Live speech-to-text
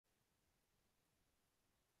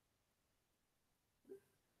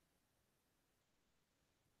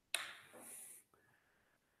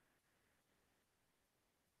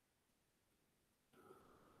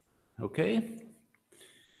Okay,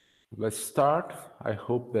 let's start. I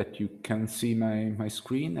hope that you can see my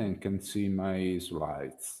screen and can see my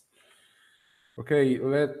slides. Okay,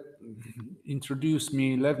 let me introduce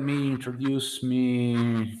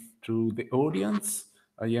me to the audience.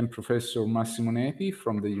 I am Professor Massimo Nepi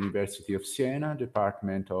from the University of Siena,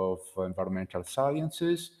 Department of Environmental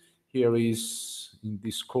Sciences. Here is, in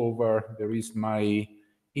this cover, there is my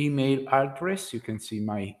email address. You can see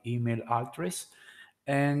my email address.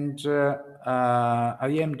 And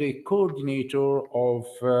I am the coordinator of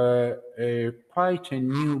quite a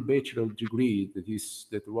new bachelor degree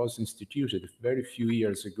that was instituted very few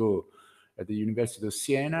years ago at the University of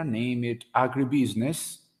Siena, named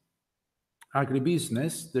Agribusiness.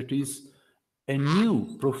 Agribusiness, that is a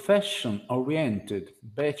new profession-oriented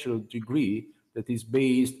bachelor degree that is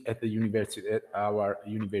based at our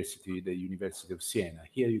university, the University of Siena.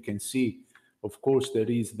 Here you can see, of course,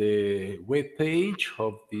 there is the web page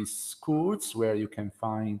of this course where you can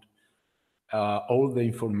find all the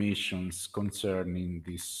informations concerning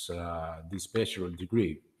this bachelor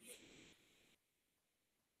degree.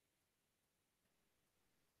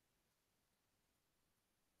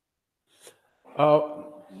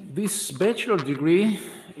 This bachelor degree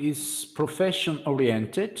is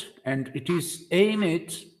profession-oriented, and it is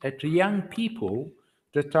aimed at young people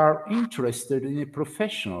that are interested in a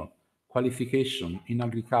professional qualification in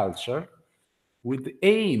agriculture with the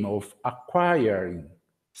aim of acquiring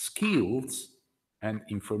skills and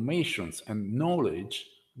informations and knowledge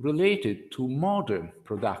related to modern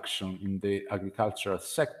production in the agricultural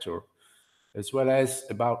sector, as well as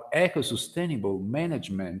about eco-sustainable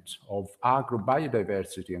management of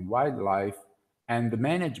agro-biodiversity and wildlife, and the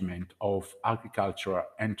management of agricultural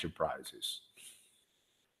enterprises.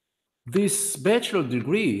 This bachelor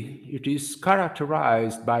degree, it is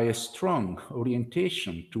characterized by a strong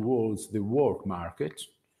orientation towards the work market,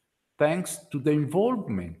 thanks to the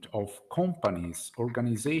involvement of companies,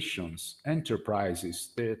 organizations,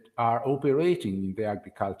 enterprises that are operating in the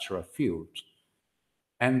agricultural field.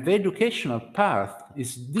 And the educational path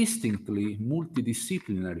is distinctly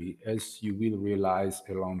multidisciplinary, as you will realize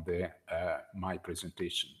along my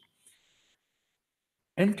presentation.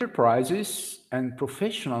 Enterprises and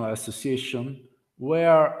professional associations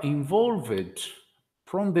were involved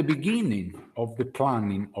from the beginning of the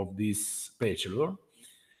planning of this bachelor,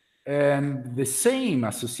 and the same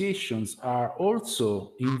associations are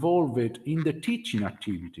also involved in the teaching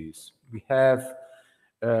activities. We have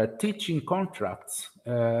teaching contracts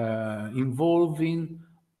involving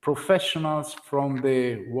professionals from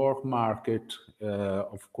the work market,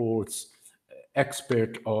 of course,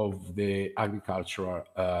 expert of the agricultural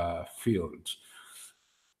field.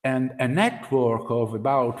 And a network of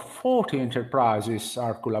about 40 enterprises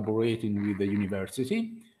are collaborating with the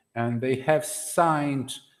university, and they have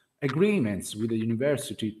signed agreements with the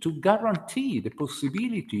university to guarantee the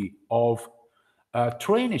possibility of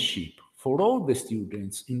traineeship for all the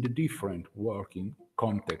students in the different working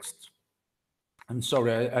contexts. I'm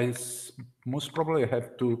sorry, I most probably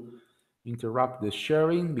have to interrupt the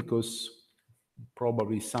sharing because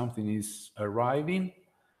probably something is arriving.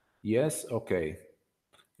 Yes, okay.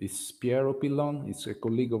 It's Piero Pillon, it's a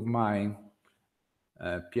colleague of mine.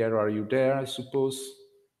 Piero, are you there, I suppose?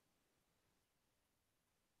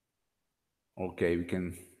 Okay, we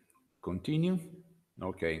can continue.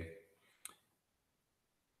 Okay.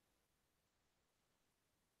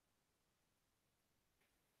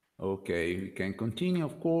 Okay, we can continue,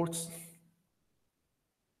 of course.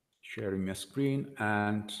 Sharing my screen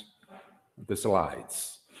and the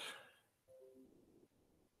slides.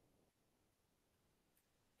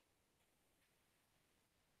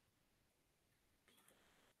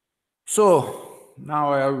 So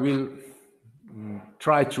now I will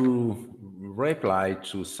try to reply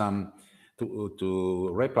to some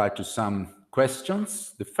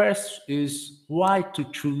questions. The first is why to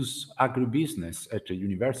choose agribusiness at the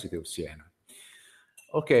University of Siena.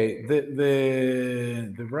 Okay,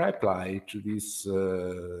 the reply to this,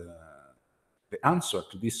 the answer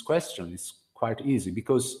to this question is quite easy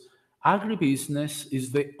because agribusiness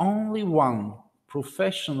is the only one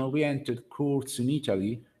profession-oriented course in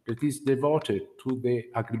Italy that is devoted to the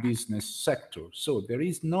agribusiness sector. So there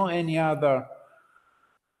is not any other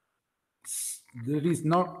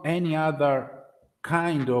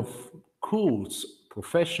kind of course,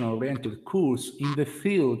 professional-oriented course in the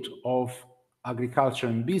field of agriculture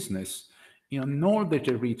and business in all the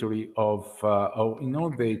territory in all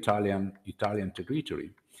the Italian territory.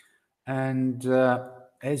 And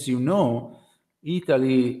as you know,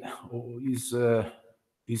 Italy is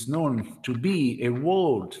is known to be a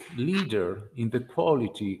world leader in the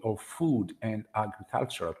quality of food and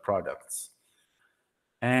agricultural products.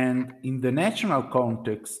 And in the national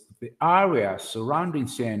context, the area surrounding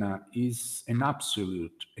Siena is an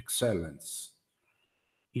absolute excellence.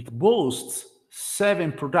 It boasts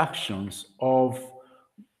 7 productions of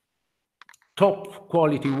top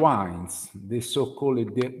quality wines, the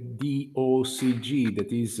so-called DOCG,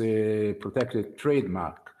 that is a protected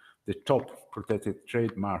trademark, the top protected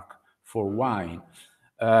trademark for wine.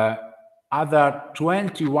 Other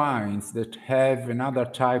 20 wines that have another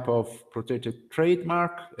type of protected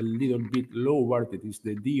trademark, a little bit lower, that is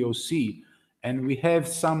the DOC, and we have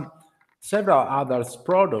several other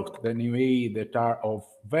products anyway that are of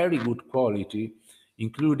very good quality,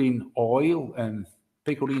 including oil and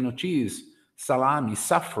pecorino cheese, salami,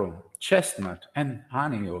 saffron, chestnut, and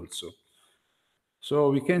honey also.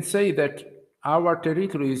 So we can say that our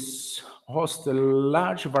territories host a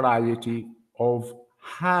large variety of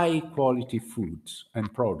high quality foods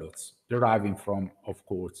and products deriving from, of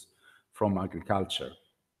course, from agriculture.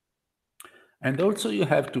 And also you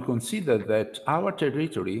have to consider that our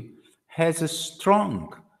territory has a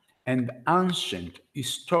strong and ancient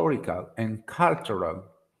historical and cultural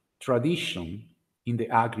tradition in the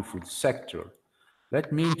agri-food sector.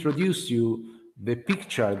 Let me introduce you the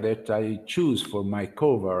picture that I choose for my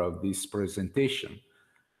cover of this presentation.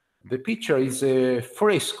 The picture is a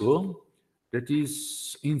fresco that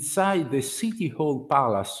is inside the City Hall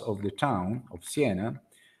Palace of the town of Siena,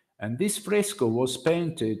 and this fresco was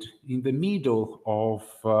painted in the middle of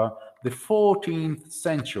the 14th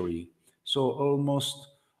century, so almost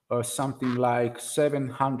something like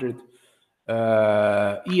 700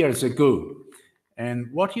 years ago.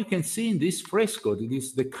 And what you can see in this fresco, it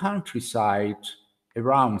is the countryside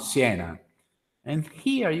around Siena. And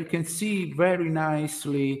here you can see very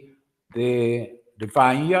nicely the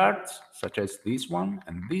vineyards, such as this one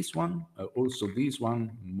and this one, also this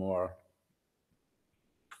one more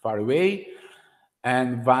far away,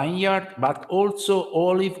 and vineyard, but also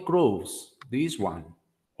olive groves, this one,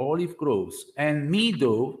 olive groves, and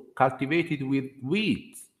meadow cultivated with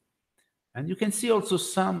wheat. And you can see also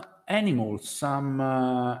some animals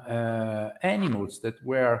that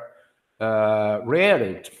were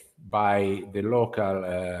reared by the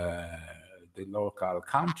local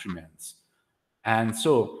countrymen. And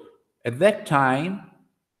so at that time,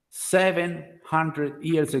 700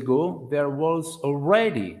 years ago, there was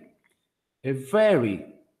already a very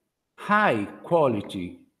high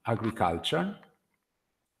quality agriculture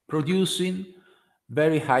producing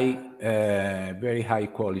very high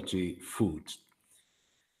quality food.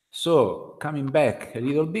 So coming back a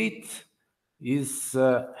little bit is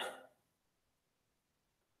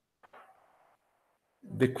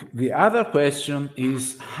the other question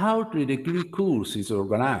is how the degree course is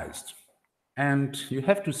organized. And you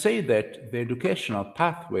have to say that the educational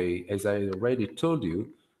pathway, as I already told you,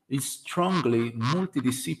 is strongly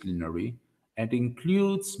multidisciplinary and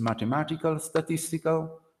includes mathematical,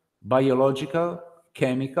 statistical, biological,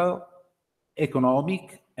 chemical,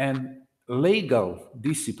 economic, and legal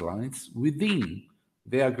disciplines within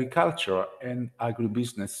the agriculture and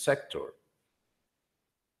agribusiness sector.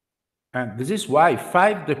 And this is why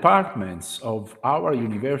 5 departments of our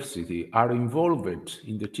university are involved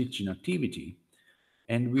in the teaching activity.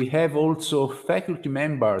 And we have also faculty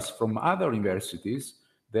members from other universities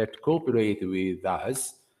that cooperate with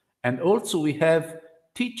us. And also we have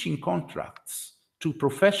teaching contracts to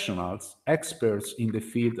professionals, experts in the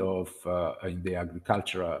field of, in the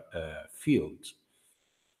agricultural field.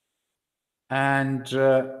 And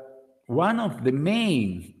one of the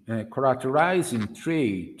main characterizing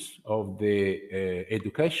traits of the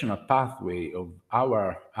educational pathway of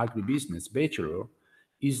our agribusiness bachelor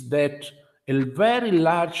is that a very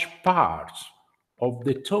large part of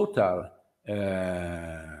the total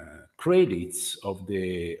credits of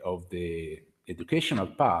the educational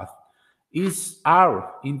path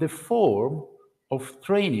are in the form of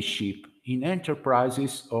traineeship in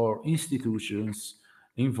enterprises or institutions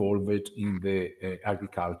involved in the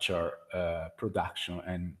agriculture production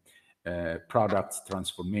and products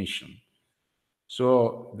transformation.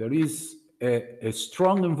 So there is a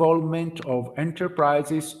strong involvement of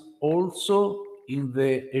enterprises also in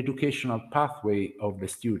the educational pathway of the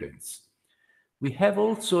students. We have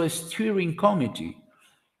also a steering committee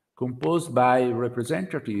composed by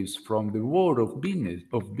representatives from the world of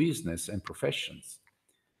business and professions.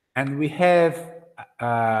 And we have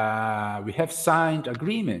signed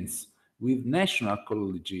agreements with national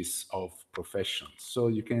colleges of professions. So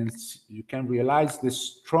you can realize the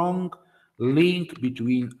strong link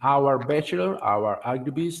between our bachelor, our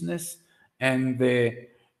agribusiness, and the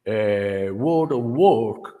world of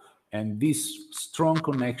work and this strong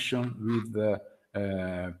connection with the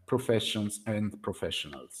professions and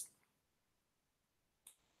professionals.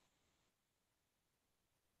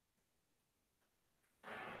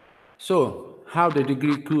 So, how the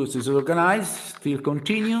degree course is organized, still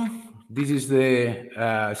continue. This is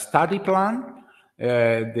the study plan.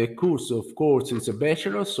 The course, of course, is a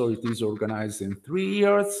bachelor, so it is organized in 3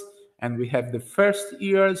 years. And we have the first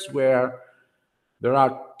years where there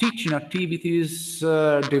are teaching activities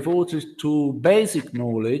devoted to basic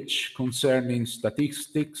knowledge concerning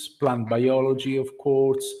statistics, plant biology, of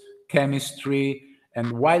course, chemistry,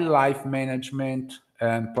 and wildlife management,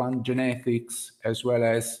 and plant genetics, as well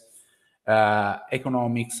as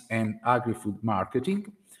economics and agri-food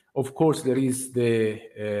marketing. Of course, there is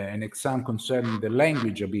an exam concerning the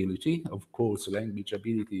language ability. Of course, language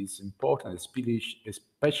ability is important,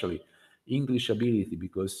 especially English ability,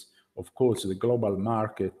 because, of course, the global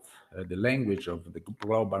market, the language of the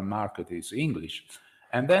global market is English.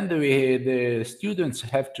 And then the students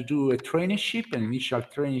have to do a traineeship, an initial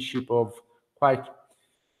traineeship of quite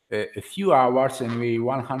a few hours, anyway,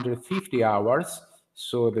 150 hours.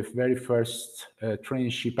 So the very first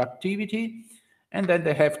traineeship activity. And then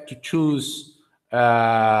they have to choose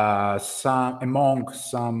among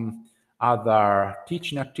some other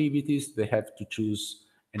teaching activities, they have to choose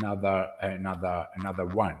another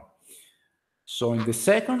one. So in the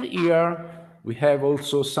second year, we have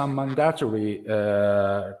also some mandatory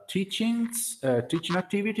teaching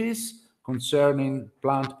activities concerning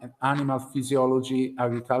plant and animal physiology,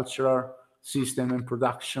 agricultural system and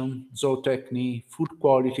production, zootechny, food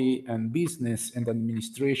quality, and business and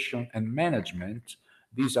administration and management.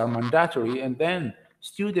 These are mandatory, and then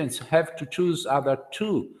students have to choose other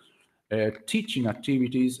two teaching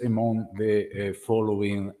activities among the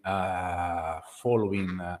following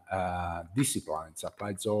disciplines: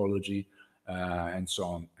 applied zoology, and so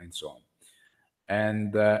on and so on.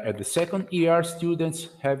 And at the second year, students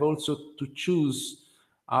have also to choose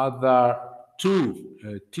other two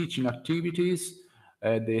teaching activities.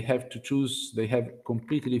 They have to choose. They have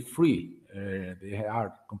completely free. They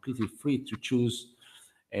are completely free to choose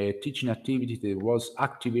a teaching activity that was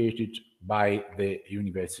activated by the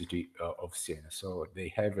University of Siena. So they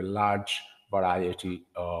have a large variety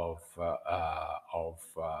of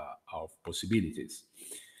possibilities.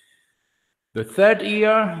 The third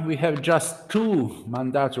year, we have just two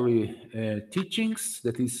mandatory teachings,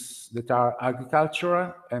 that are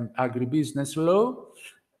agricultural and agribusiness law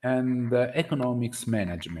and economics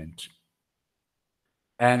management.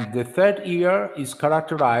 And the third year is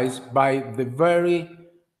characterized by the very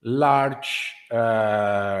large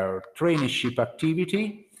traineeship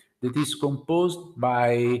activity that is composed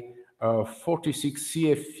by 46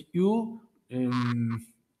 CFU.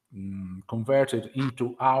 Converted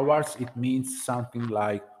into hours, it means something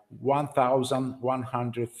like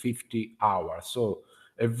 1,150 hours. So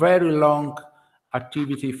a very long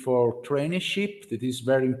activity for traineeship that is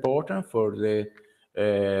very important for the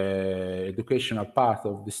educational part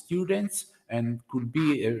of the students, and could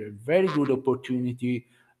be a very good opportunity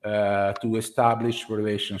to establish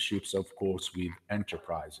relationships, of course, with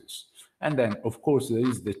enterprises. And then, of course, there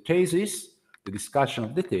is the thesis, the discussion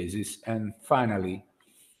of the thesis, and finally,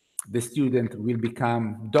 the student will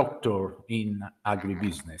become doctor in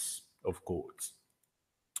agribusiness, of course.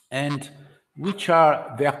 And which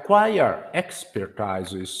are the acquired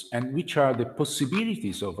expertises and which are the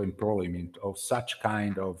possibilities of employment of such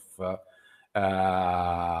kind of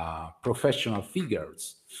professional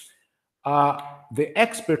figures. The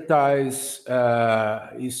expertise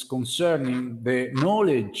is concerning the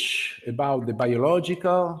knowledge about the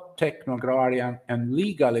biological, techno-agrarian, and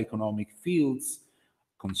legal economic fields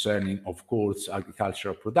concerning, of course,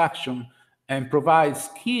 agricultural production, and provides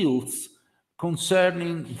skills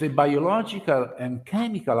concerning the biological and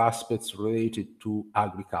chemical aspects related to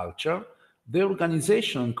agriculture, the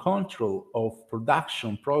organization and control of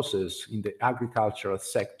production process in the agricultural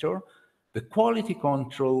sector, the quality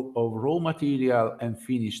control of raw material and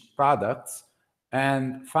finished products,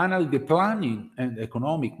 and finally, the planning and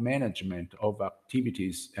economic management of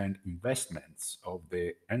activities and investments of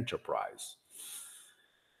the enterprise.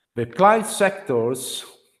 The applied sectors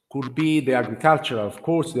could be the agricultural, of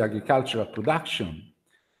course, the agricultural production,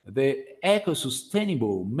 the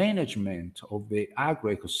eco-sustainable management of the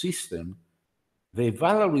agro-ecosystem, the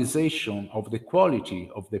valorization of the quality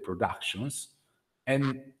of the productions,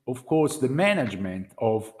 and of course, the management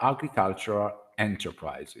of agricultural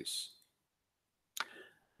enterprises.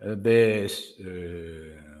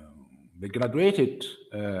 The graduated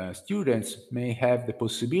students may have the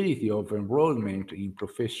possibility of enrollment in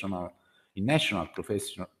professional in national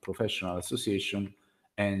professional association,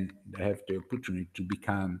 and they have the opportunity to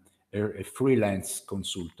become a freelance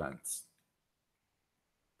consultant.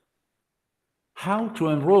 How to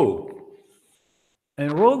enroll?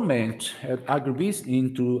 Enrollment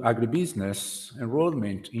into agribusiness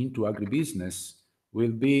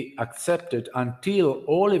will be accepted until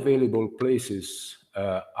all available places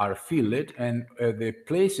are filled, and the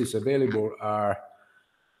places available are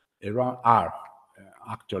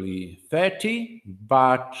actually 30,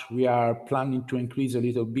 but we are planning to increase a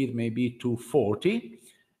little bit, maybe to 40,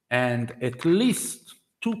 and at least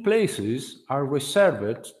 2 places are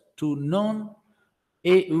reserved to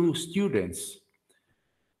non-EU students.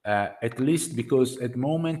 At least because at the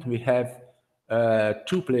moment we have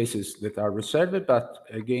 2 places that are reserved, but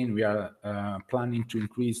again we are planning to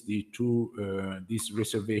increase this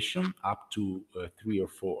reservation up to 3 or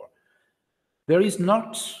 4. There is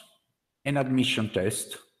not an admission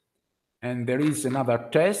test, and there is another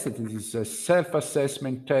test that is a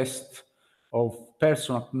self-assessment test of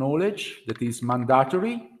personal knowledge that is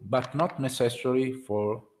mandatory but not necessary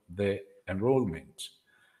for the enrollment.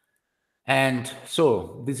 And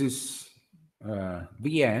so this is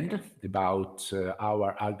the end about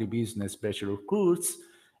our agribusiness bachelor course,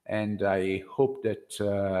 and I hope that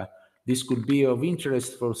this could be of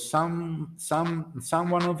interest for someone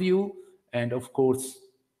of you. And of course,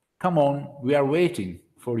 come on, we are waiting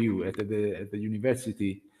for you at the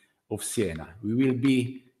University of Siena. We will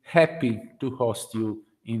be happy to host you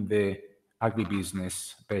in the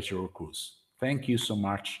agribusiness bachelor course. Thank you so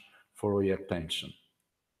much for your attention.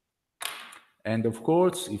 And of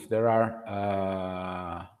course, if there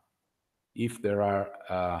are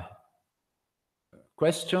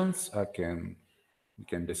questions, we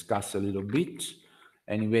can discuss a little bit.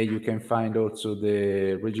 Anyway, you can find also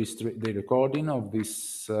the recording of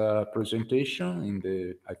this presentation in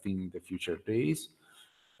the future days.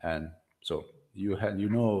 And so you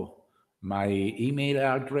know my email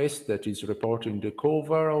address that is reported in the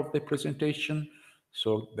cover of the presentation,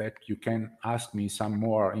 so that you can ask me some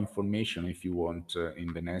more information if you want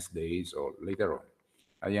in the next days or later on.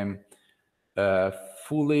 I am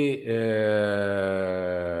fully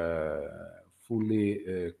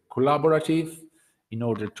collaborative in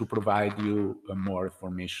order to provide you more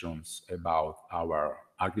information about our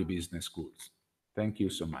agribusiness schools. Thank you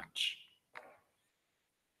so much.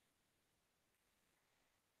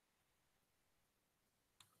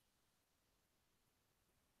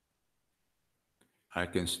 I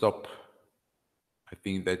can stop. I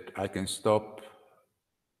think that I can stop.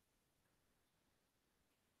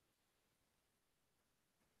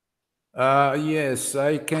 Yes,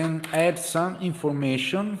 I can add some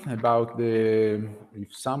information about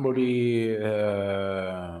if somebody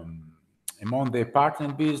among the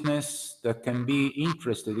partner business that can be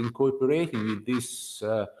interested in cooperating with these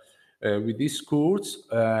schools,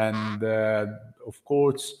 and of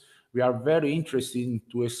course we are very interested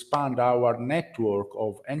to expand our network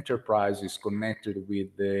of enterprises connected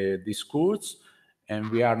with these schools, and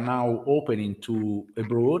we are now opening to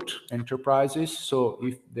abroad enterprises. So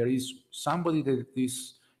if there is somebody that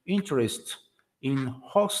is interested in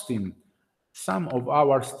hosting some of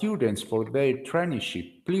our students for their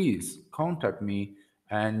traineeship, please contact me,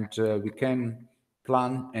 and we can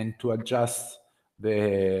plan and to adjust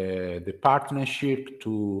the partnership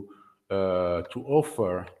to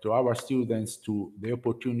offer to our students to the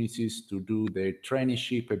opportunities to do their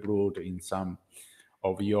traineeship abroad in some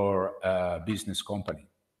of your business company.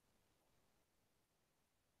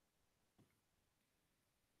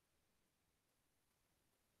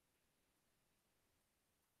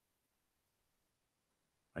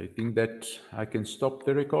 I think that I can stop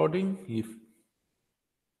the recording if...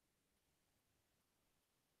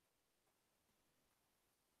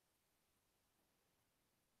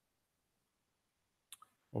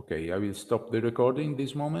 Okay, I will stop the recording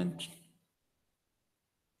this moment.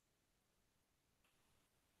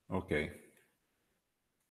 Okay.